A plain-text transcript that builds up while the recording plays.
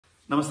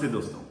Namaste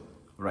दोस्तों.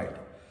 Right.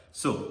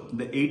 So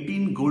the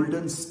 18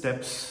 golden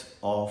steps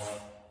of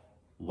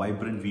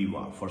Vibrant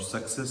Viva for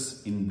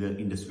success in the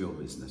industry of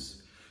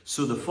business.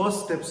 So the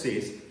first step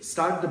says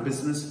start the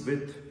business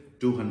with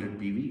 200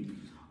 PV,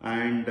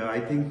 and I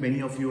think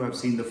many of you have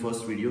seen the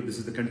first video. This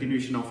is the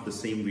continuation of the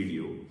same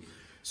video.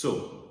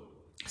 So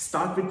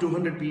start with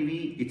 200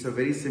 PV. It's a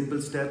very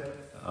simple step.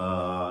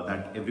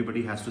 That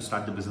everybody has to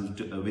start the business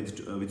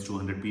with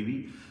 200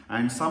 PV,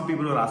 and some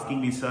people are asking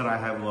me, sir, I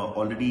have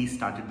already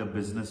started the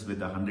business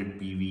with 100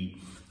 PV,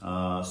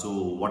 so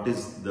what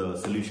is the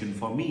solution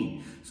for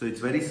me? So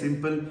it's very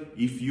simple.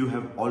 If you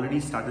have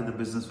already started the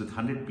business with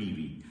 100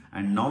 PV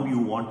and now you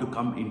want to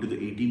come into the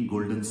 18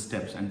 golden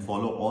steps and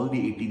follow all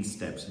the 18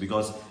 steps,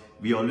 because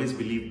we always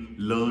believe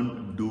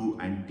learn, do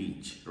and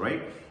teach,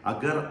 right?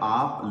 अगर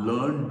आप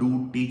learn, do,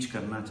 teach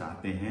करना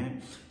चाहते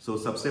हैं, so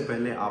सबसे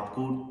पहले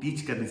आपको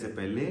teach करने से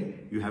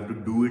पहले you have to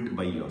do it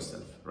by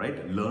yourself,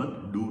 right?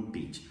 Learn, do,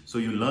 teach. So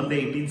you learn the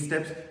 18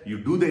 steps, you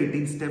do the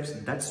 18 steps.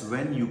 That's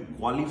when you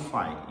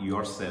qualify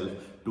yourself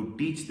to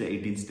teach the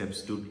 18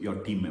 steps to your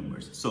team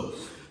members.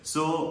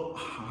 So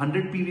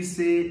 100 PV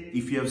say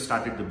if you have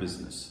started the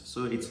business,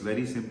 so it's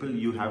very simple.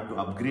 You have to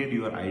upgrade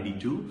your ID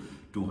to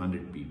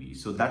 200 PV.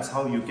 So that's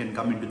how you can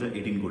come into the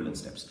 18 golden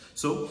steps.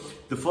 So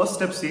the first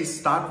step says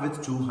start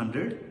with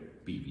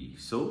 200 PV.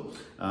 So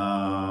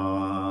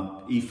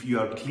if you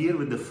are clear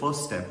with the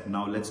first step,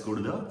 now let's go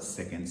to the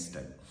second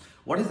step.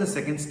 What is the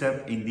second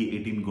step in the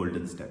 18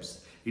 golden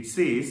steps? It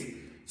says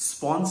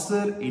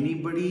sponsor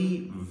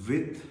anybody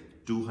with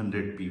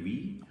 200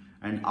 PV,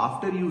 and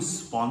after you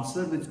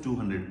sponsor with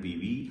 200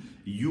 PV,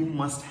 you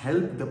must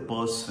help the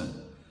person.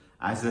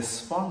 As a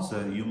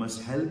sponsor, you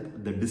must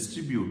help the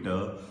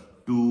distributor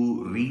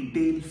to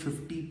retail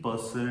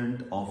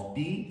 50% of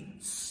the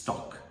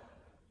stock.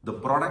 The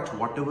product,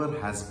 whatever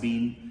has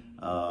been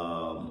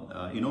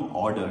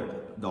ordered,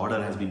 the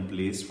order has been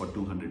placed for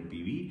 200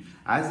 PV.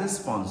 As a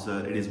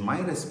sponsor, it is my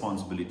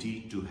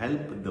responsibility to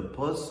help the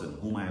person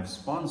whom I have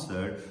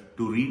sponsored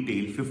to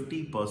retail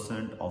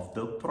 50% of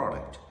the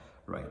product,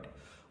 right?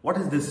 What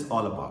is this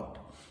all about?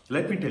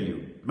 Let me tell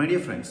you, my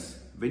dear friends,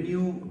 when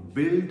you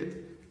build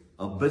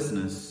a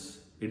business,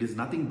 it is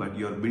nothing but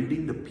you are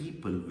building the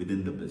people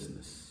within the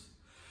business.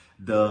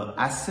 The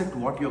asset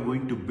what you are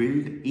going to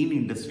build in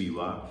Indus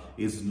Viva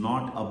is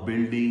not a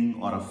building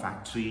or a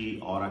factory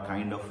or a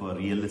kind of a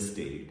real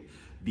estate.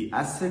 The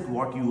asset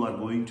what you are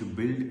going to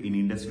build in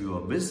Indus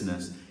Viva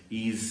business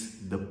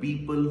is the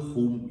people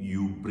whom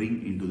you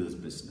bring into this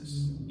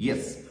business.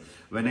 Yes,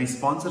 when I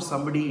sponsor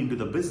somebody into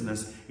the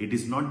business, it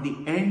is not the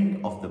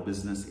end of the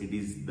business, it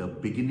is the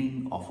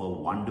beginning of a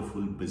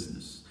wonderful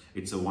business.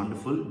 It's a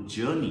wonderful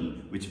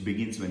journey which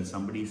begins when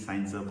somebody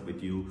signs up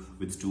with you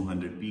with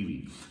 200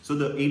 PV. So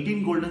the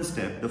 18 golden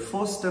step, the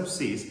first step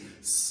says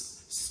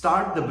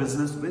start the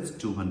business with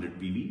 200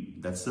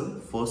 PV. That's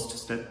the first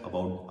step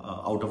about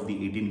out of the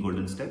 18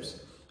 golden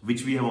steps,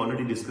 which we have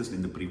already discussed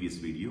in the previous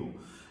video.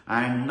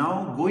 And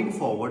now going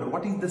forward,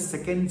 what is the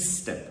second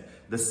step?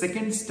 The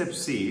second step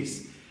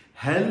says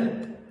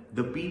help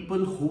the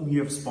people whom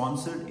you have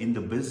sponsored in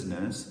the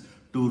business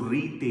to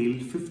retail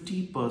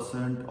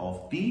 50%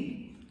 of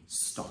the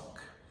stock.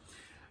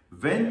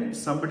 When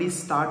somebody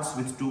starts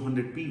with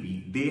 200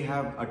 PV, they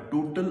have a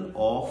total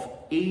of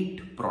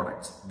 8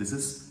 products. This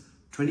is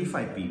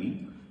 25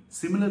 PV.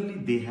 Similarly,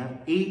 they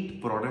have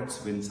 8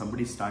 products when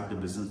somebody starts the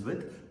business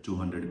with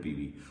 200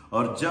 PV.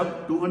 और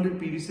जब 200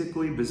 PV से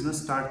कोई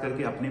business start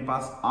करके अपने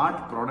पास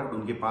 8 product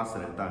उनके पास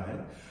रहता है,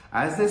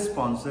 as a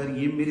sponsor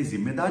ये मेरी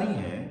जिम्मेदारी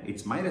है,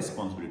 it's my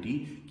responsibility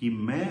कि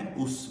मैं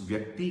उस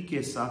व्यक्ति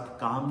के साथ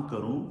काम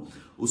करूं,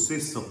 उससे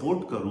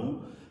support करूं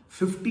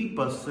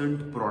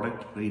 50%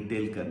 प्रोडक्ट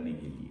रिटेल करने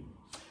के लिए.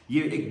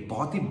 ये एक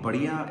बहुत ही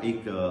बढ़िया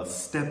एक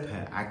स्टेप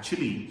है.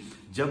 एक्चुअली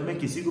जब मैं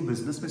किसी को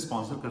बिजनेस में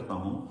स्पॉन्सर करता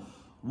हूं,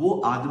 वो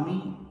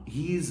आदमी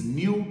he is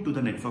new to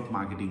the network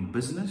marketing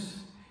business,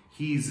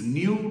 he is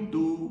new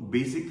to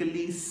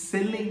basically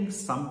selling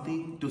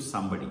something to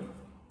somebody,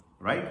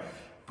 right?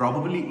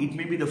 Probably it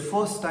may be the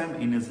first time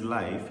in his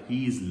life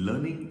he is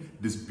learning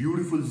this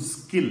beautiful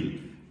skill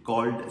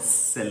called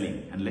selling.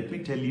 And let me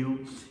tell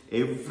you,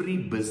 every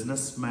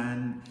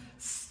businessman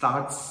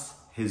starts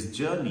his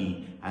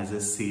journey as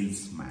a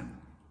salesman.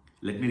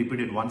 Let me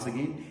repeat it once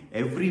again.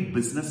 Every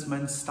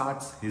businessman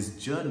starts his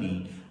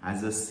journey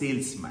as a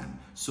salesman.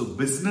 So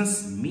business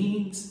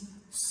means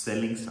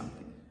selling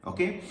something.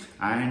 Okay,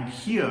 and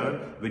here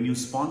when you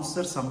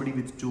sponsor somebody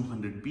with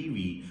 200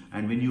 PV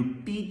and when you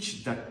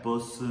teach that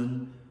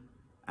person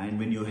and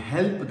when you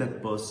help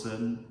that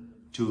person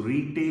to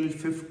retail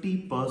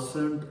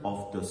 50%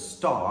 of the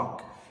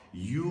stock,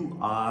 you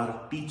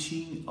are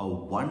teaching a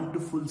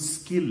wonderful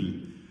skill,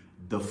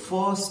 the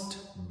first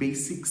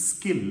basic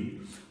skill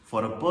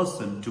for a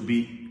person to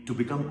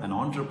become an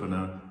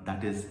entrepreneur,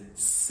 that is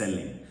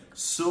selling.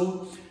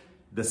 So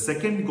the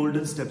second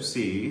golden step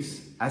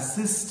says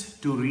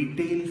assist to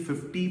retail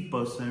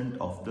 50%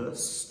 of the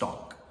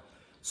stock.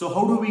 So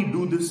how do we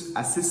do this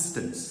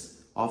assistance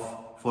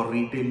for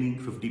retailing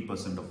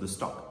 50% of the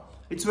stock?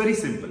 It's very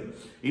simple.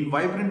 In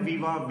Vibrant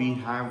Viva, we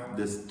have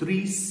this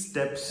 3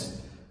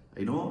 steps,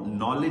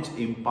 knowledge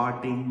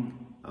imparting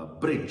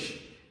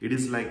bridge. It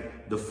is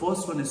like the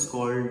first one is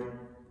called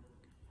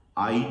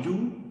I do,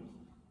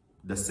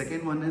 the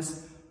second one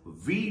is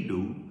we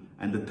do,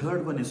 and the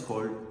third one is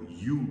called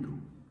you do.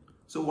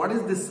 So what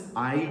is this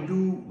I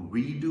do,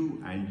 we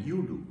do, and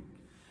you do?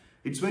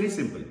 It's very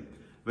simple.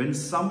 When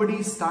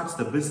somebody starts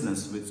the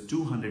business with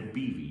 200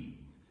 PV,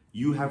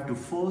 you have to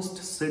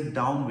first sit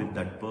down with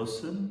that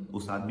person,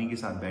 उस आदमी के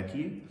साथ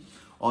बैठिए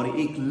और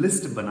एक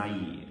list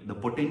बनाइए, the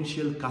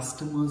potential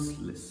customers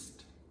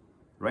list,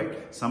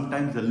 right?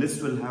 Sometimes the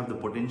list will have the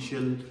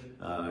potential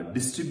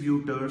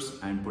distributors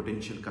and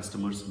potential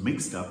customers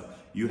mixed up.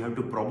 You have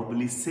to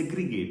probably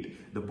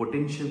segregate the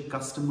potential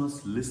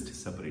customers list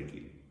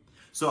separately.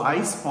 So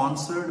I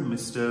sponsored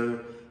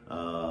Mr.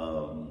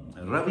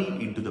 Ravi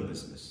into the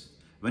business.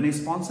 When I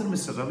sponsor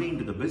Mr. Ravi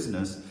into the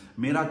business,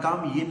 मेरा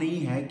काम ये नहीं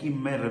है कि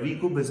मैं रवि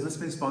को business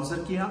में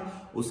sponsor किया,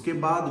 उसके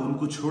बाद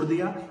उनको छोड़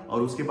दिया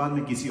और उसके बाद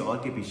मैं किसी और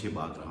के पीछे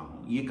भाग रहा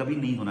हूं. ये कभी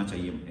नहीं होना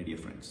चाहिए, my dear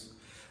friends.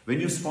 When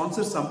you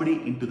sponsor somebody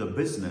into the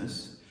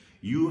business,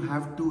 you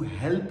have to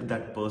help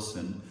that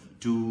person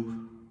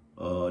to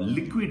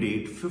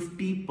liquidate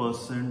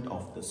 50%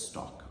 of the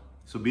stock.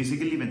 So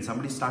basically, when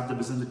somebody starts the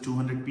business with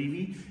 200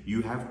 PV,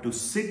 you have to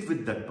sit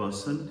with that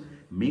person,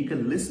 make a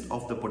list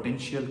of the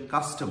potential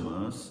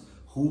customers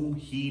whom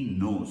he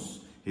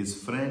knows,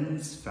 his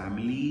friends,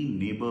 family,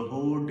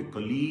 neighborhood,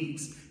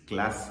 colleagues,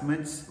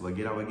 classmates,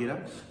 वगैरह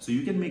वगैरह. So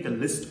you can make a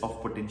list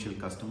of potential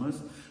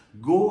customers.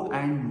 Go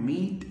and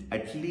meet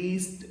at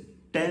least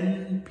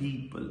 10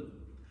 people.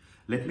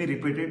 Let me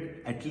repeat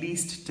it, at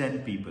least 10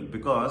 people,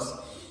 because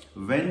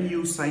when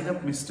you sign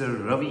up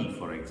Mr. Ravi,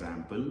 for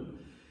example,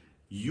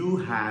 you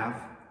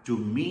have to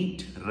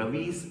meet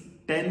Ravi's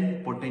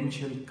 10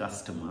 potential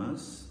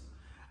customers,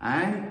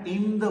 and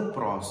in the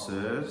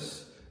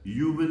process,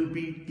 you will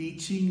be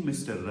teaching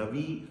Mr.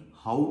 Ravi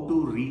how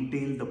to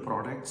retail the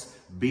products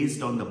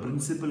based on the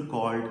principle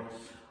called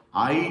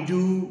I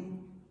do,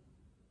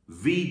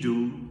 we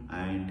do,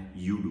 and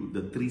you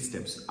do. The 3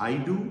 steps: I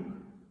do,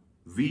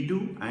 we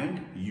do,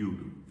 and you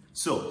do.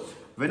 So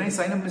when I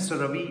sign up Mr.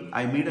 Ravi,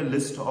 I made a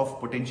list of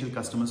potential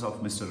customers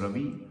of Mr.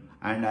 Ravi,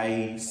 and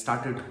I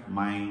started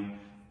my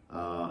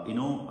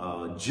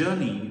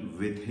journey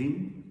with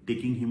him,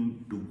 taking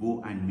him to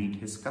go and meet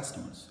his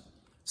customers.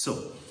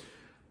 So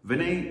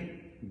when I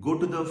go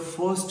to the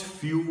first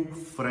few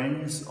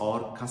friends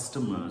or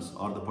customers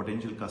or the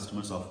potential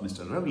customers of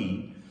Mr.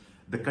 Ravi,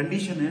 the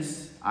condition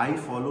is I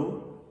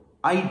follow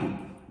I do.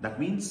 That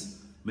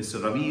means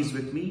Mr. Ravi is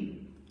with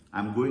me,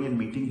 I'm going and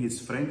meeting his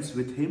friends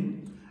with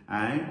him,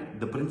 and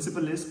the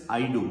principle is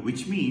I do,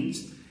 which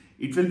means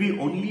it will be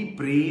only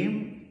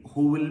Prem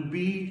who will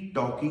be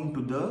talking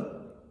to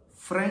the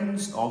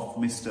friends of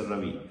Mr.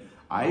 Ravi.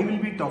 I will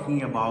be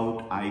talking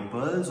about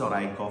iPulse or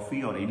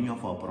iCoffee or any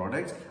of our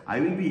products. I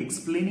will be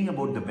explaining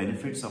about the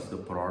benefits of the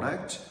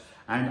product,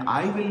 and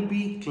I will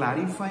be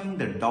clarifying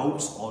the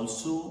doubts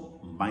also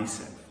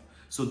myself.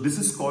 So this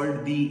is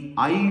called the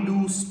I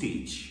do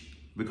stage.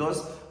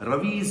 Because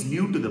Ravi is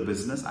new to the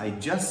business, I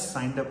just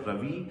signed up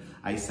Ravi,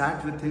 I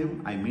sat with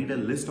him, I made a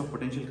list of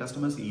potential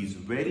customers. He is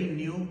very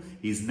new,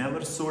 he's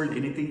never sold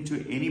anything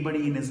to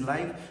anybody in his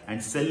life,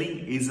 and selling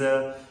is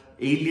a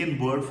alien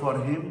word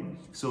for him.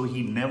 So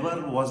he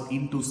never was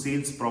into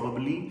sales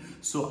probably.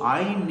 So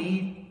I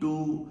need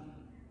to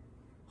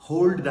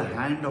hold the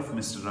hand of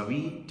Mr.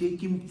 Ravi,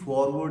 take him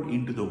forward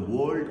into the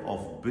world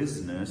of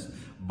business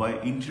by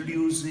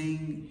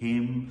introducing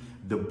him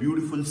the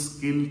beautiful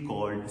skill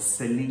called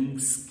selling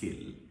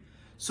skill.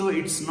 So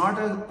it's not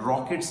a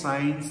rocket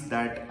science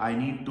that I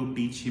need to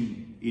teach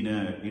him in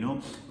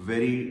a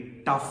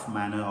very tough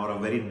manner or a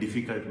very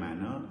difficult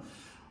manner.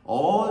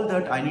 All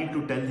that I need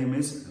to tell him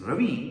is,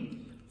 Ravi,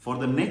 for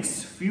the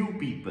next few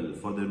people,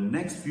 for the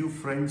next few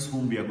friends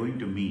whom we are going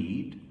to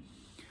meet,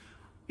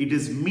 it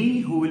is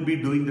me who will be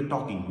doing the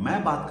talking.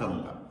 मैं बात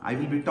करूँगा. I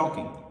will be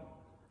talking.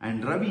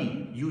 And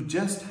Ravi, you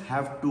just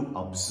have to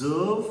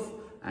observe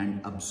and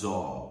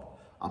absorb.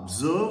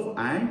 Observe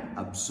and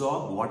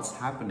absorb what's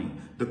happening.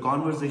 The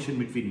conversation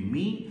between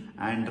me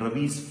and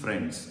Ravi's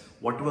friends.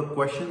 Whatever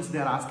questions they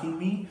are asking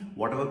me,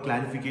 whatever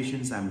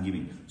clarifications I'm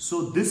giving.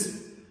 So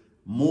this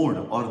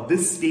mode or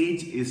this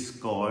stage is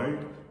called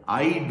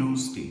I do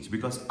stage,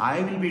 because I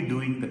will be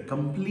doing the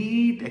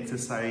complete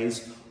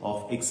exercise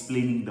of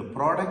explaining the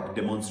product,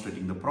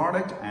 demonstrating the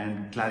product,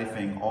 and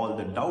clarifying all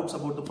the doubts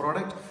about the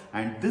product.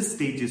 And this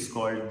stage is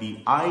called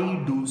the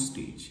I do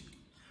stage.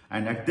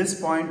 And at this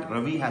point,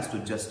 Ravi has to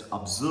just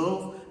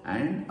observe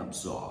and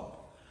absorb.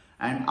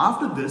 And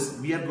after this,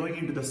 we are going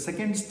into the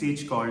second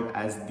stage called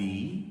as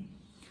the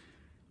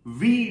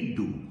we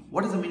do.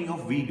 What is the meaning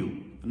of we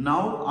do?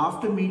 Now,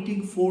 after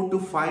meeting 4 to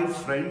 5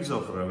 friends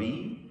of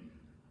Ravi,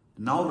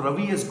 now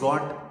Ravi has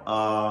got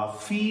a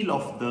feel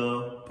of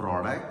the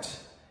product.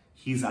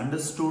 He's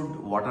understood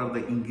what are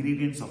the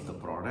ingredients of the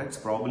products.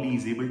 Probably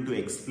he's able to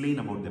explain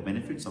about the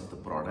benefits of the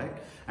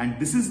product. And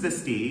this is the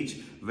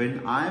stage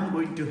when I am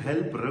going to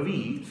help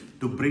Ravi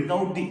to bring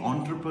out the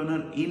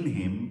entrepreneur in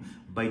him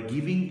by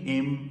giving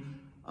him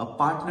a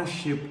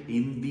partnership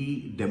in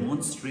the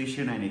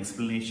demonstration and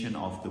explanation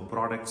of the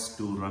products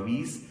to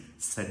Ravi's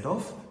set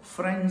of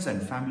friends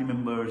and family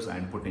members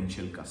and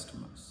potential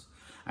customers.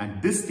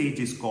 And this stage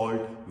is called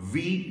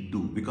we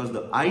do, because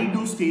the I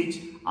do stage,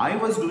 I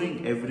was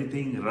doing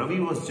everything, Ravi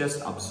was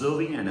just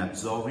observing and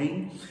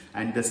absorbing.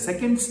 And the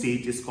second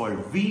stage is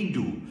called we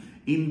do.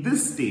 In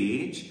this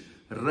stage,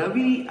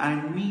 Ravi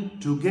and me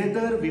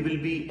together, we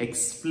will be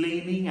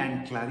explaining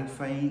and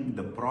clarifying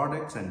the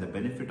products and the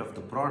benefit of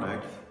the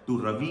product to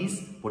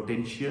Ravi's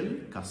potential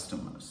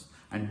customers.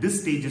 And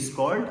this stage is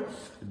called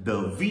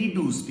the we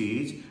do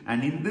stage.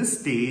 And in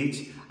this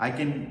stage,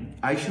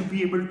 I should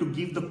be able to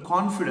give the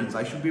confidence.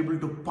 I should be able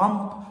to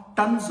pump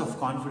tons of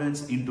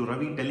confidence into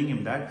Ravi, telling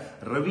him that,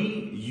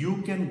 Ravi,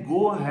 you can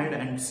go ahead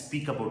and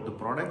speak about the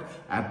product.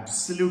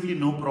 Absolutely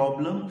no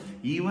problem.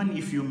 Even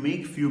if you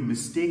make few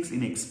mistakes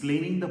in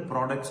explaining the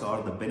products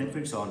or the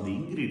benefits or the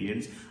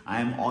ingredients,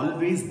 I am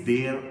always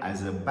there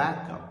as a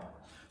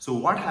backup. So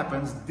what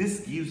happens? This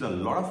gives a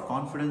lot of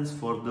confidence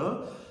for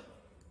the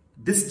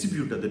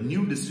distributor, the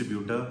new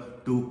distributor,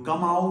 to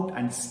come out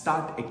and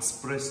start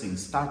expressing,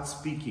 start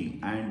speaking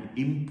and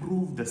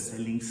improve the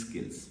selling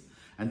skills.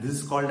 And this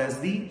is called as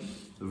the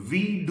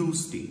we do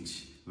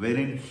stage,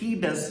 wherein he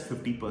does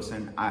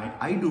 50%,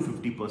 I do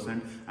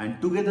 50%,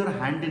 and together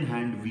hand in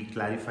hand we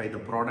clarify the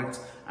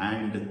products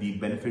and the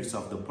benefits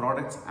of the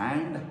products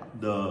and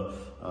the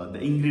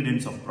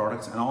ingredients of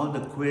products and all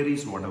the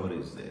queries, whatever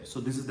is there. So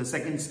this is the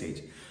second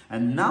stage.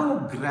 And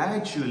now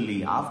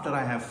gradually, after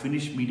I have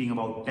finished meeting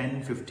about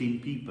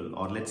 10-15 people,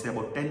 or let's say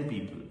about 10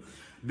 people,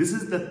 this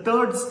is the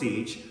third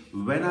stage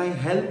when I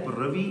help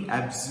Ravi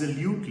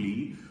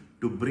absolutely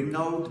to bring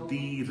out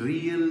the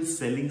real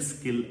selling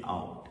skill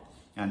out.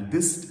 And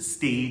this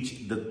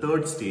stage, the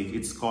third stage,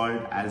 it's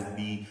called as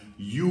the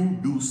you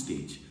do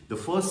stage. The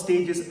first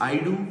stage is I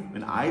do,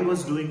 when I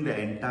was doing the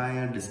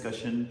entire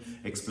discussion,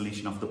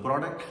 explanation of the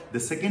product. The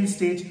second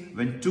stage,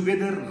 when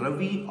together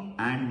Ravi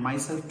and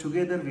myself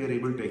together, we are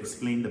able to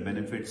explain the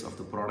benefits of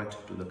the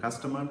product to the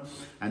customer.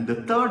 And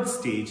the third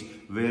stage,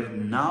 where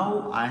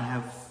now I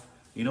have,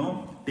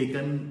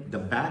 taken the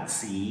back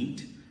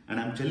seat and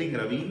I'm telling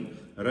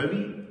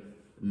Ravi,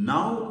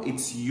 now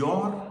it's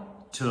your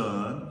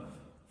turn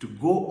to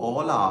go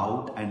all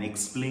out and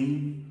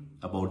explain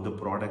about the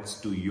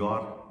products to your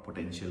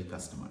potential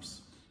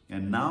customers.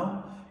 And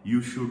now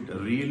you should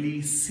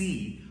really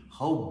see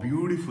how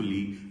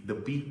beautifully the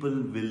people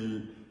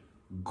will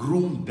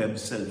groom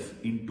themselves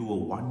into a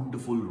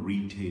wonderful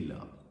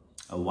retailer,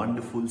 a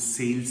wonderful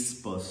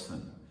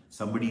salesperson,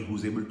 somebody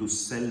who's able to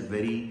sell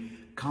very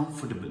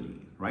comfortably,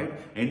 right?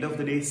 End of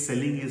the day,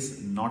 selling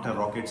is not a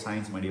rocket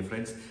science, my dear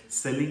friends.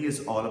 Selling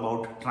is all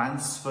about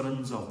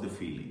transference of the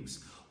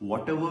feelings.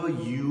 Whatever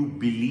you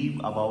believe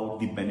about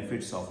the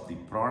benefits of the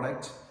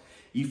product,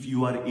 if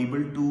you are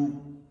able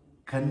to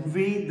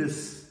convey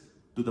this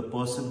to the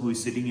person who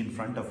is sitting in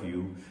front of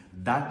you,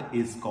 that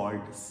is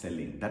called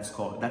selling. That's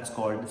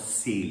called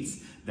sales.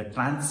 The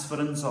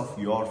transference of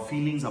your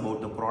feelings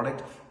about the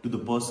product to the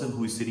person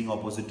who is sitting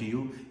opposite to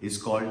you is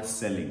called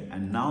selling.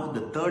 And now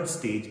the third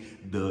stage,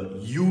 the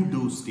you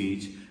do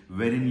stage,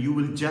 wherein you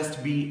will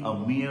just be a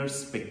mere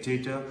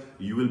spectator,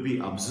 you will be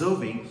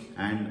observing,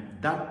 and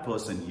that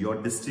person,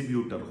 your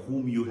distributor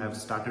whom you have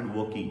started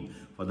working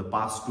for the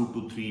past 2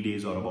 to 3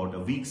 days or about a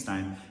week's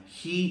time,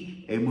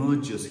 he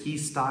emerges, he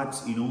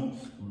starts,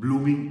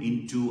 blooming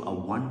into a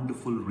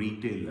wonderful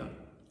retailer,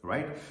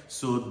 right?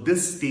 So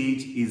this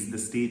stage is the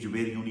stage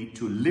where you need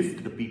to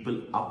lift the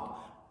people up.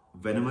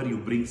 Whenever you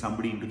bring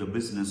somebody into the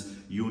business,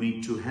 you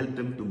need to help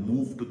them to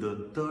move to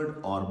the third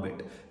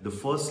orbit. The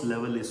first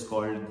level is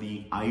called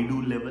the I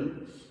do level.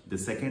 The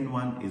second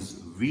one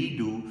is we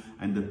do.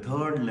 And the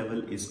third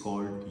level is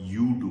called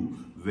you do,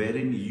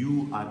 wherein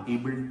you are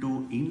able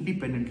to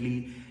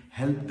independently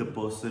help the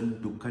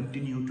person to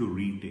continue to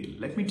retail.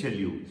 Let me tell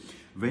you,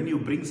 when you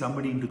bring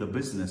somebody into the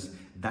business,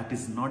 that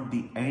is not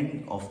the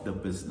end of the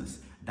business.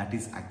 That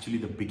is actually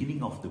the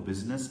beginning of the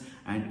business,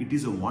 and it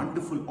is a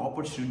wonderful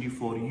opportunity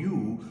for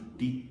you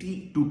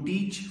to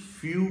teach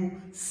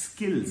few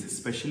skills,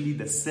 especially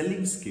the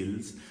selling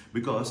skills,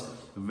 because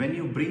when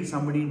you bring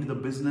somebody into the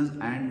business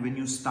and when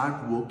you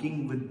start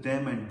working with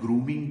them and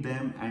grooming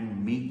them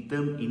and make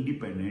them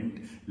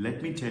independent,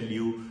 let me tell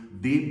you,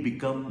 they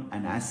become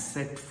an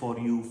asset for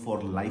you for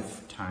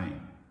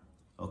lifetime.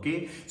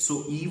 Okay,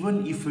 so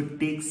even if it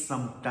takes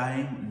some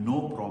time,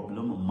 no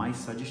problem. My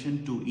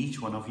suggestion to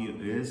each one of you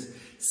is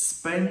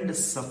spend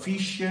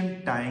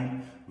sufficient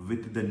time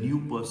with the new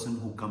person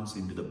who comes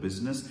into the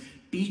business.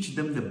 Teach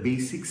them the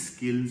basic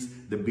skills,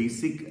 the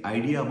basic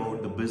idea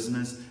about the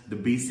business, the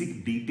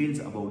basic details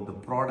about the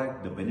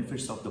product, the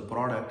benefits of the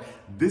product.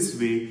 This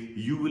way,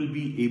 you will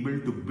be able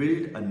to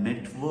build a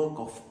network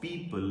of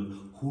people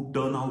who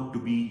turn out to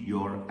be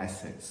your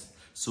assets.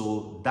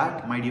 So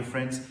that, my dear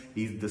friends,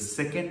 is the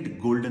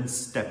second golden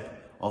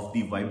step of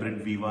the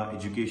Vibrant Viva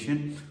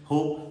education.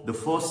 Hope the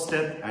first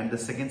step and the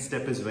second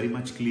step is very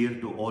much clear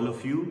to all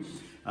of you.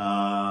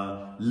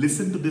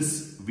 Listen to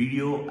this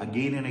video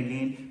again and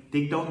again.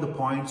 Take down the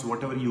points,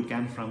 whatever you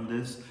can from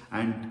this,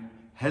 and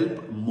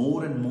help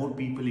more and more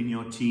people in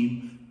your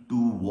team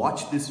to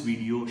watch this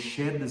video,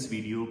 share this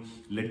video,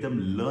 let them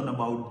learn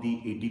about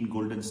the 18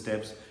 golden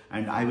steps,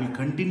 and I will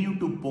continue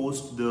to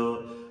post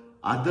the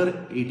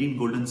other 18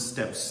 golden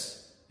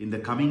steps in the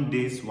coming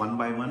days one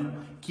by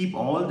one. Keep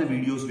all the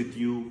videos with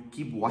you,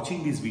 keep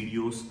watching these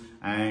videos,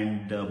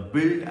 and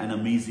build an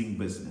amazing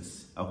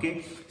business.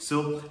 Okay,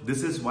 so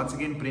this is once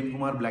again Prem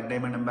Kumar, Black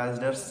Diamond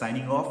Ambassador,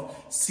 signing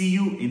off. See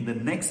you in the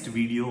next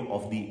video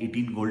of the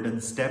 18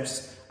 golden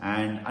steps,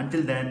 and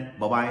until then,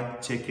 bye bye,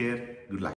 take care, good luck.